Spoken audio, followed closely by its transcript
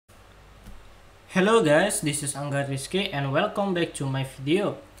Hello guys, this is Angga and welcome back to my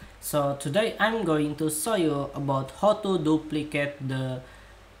video. So today I'm going to show you about how to duplicate the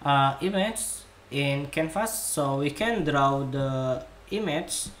image in Canvas. So we can draw the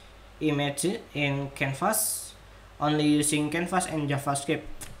image in Canvas only using Canvas and JavaScript.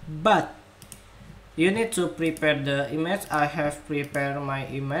 But you need to prepare the image. I have prepared my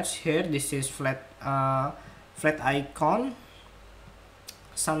image here. This is flat icon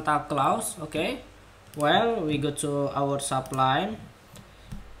Santa Claus. Okay, well, we go to our subline.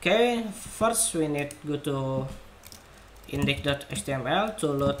 Okay, first we need go to index.html to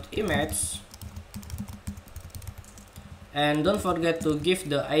load image, and don't forget to give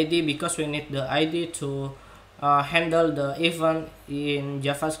the ID because we need the ID to handle the event in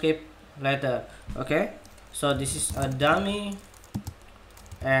JavaScript later. Okay, so this is a dummy,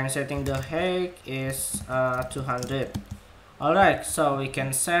 and setting the height is 200. Alright, so we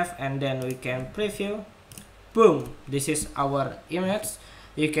can save and then we can preview. Boom, this is our image.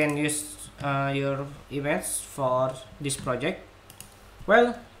 You can use your image for this project.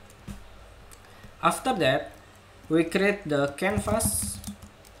 Well, after that we create the canvas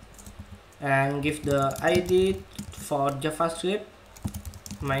and give the ID for JavaScript,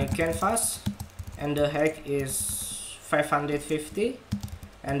 my canvas, and the height is 550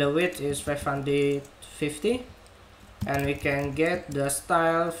 and the width is 550. And we can get the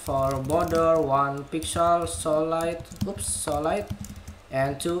style for border 1 pixel solid,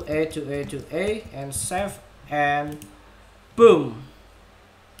 and 2A and save, and boom,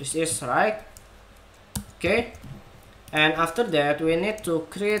 this is right. Okay, and after that we need to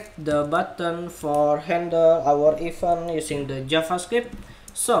create the button for handle our event using the JavaScript.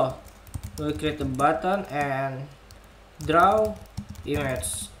 So we create a button and draw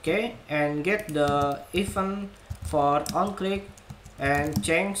image. Okay, and get the event for on click and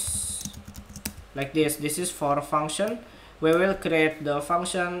change like this. This is for function. We will create the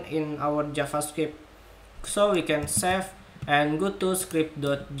function in our JavaScript, so we can save and go to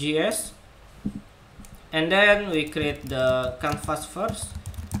script.js, and then we create the canvas first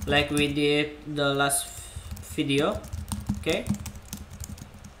like we did the last video. Okay,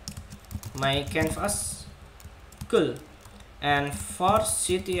 my canvas, cool. And for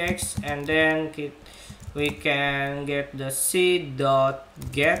ctx, and then we can get the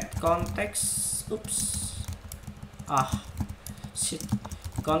c.get context,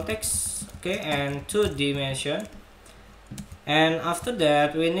 context. Okay, and 2 dimension. And after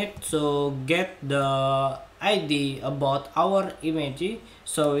that we need to get the ID about our image,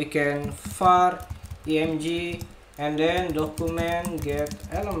 so we can var img and then document get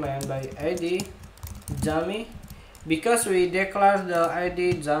element by ID dummy, because we declare the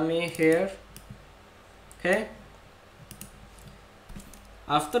ID dummy here. Okay,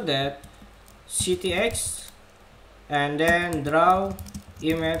 after that ctx and then draw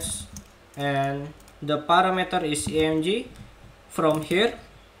image, and the parameter is img from here,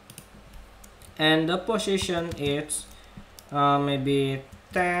 and the position is maybe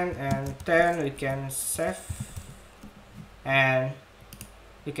 10 and 10. We can save and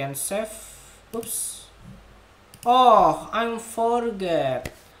we can save. Oh, I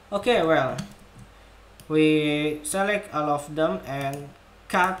forget. Okay, well, we select all of them and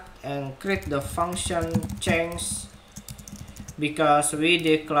cut and create the function change, because we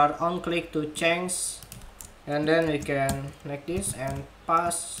declare on click to change, and then we can like this and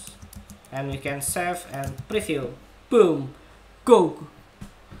pass, and we can save and preview. Boom, go.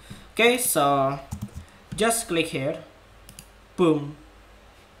 Okay, so just click here, boom,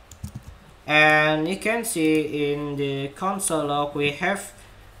 and you can see in the console log we have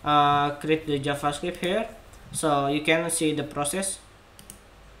create the JavaScript here, so you can see the process.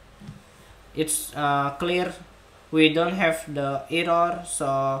 It's clear. We don't have the error,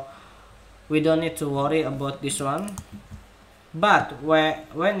 so we don't need to worry about this one. But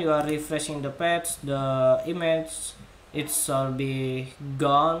when you are refreshing the page, the image, it shall be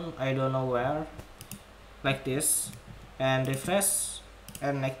gone, I don't know where, like this, and refresh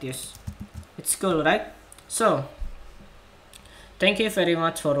and like this. It's cool, right? So thank you very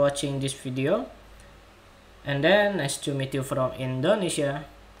much for watching this video, and then nice to meet you from Indonesia.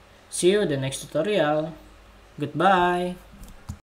 See you the next tutorial. Goodbye.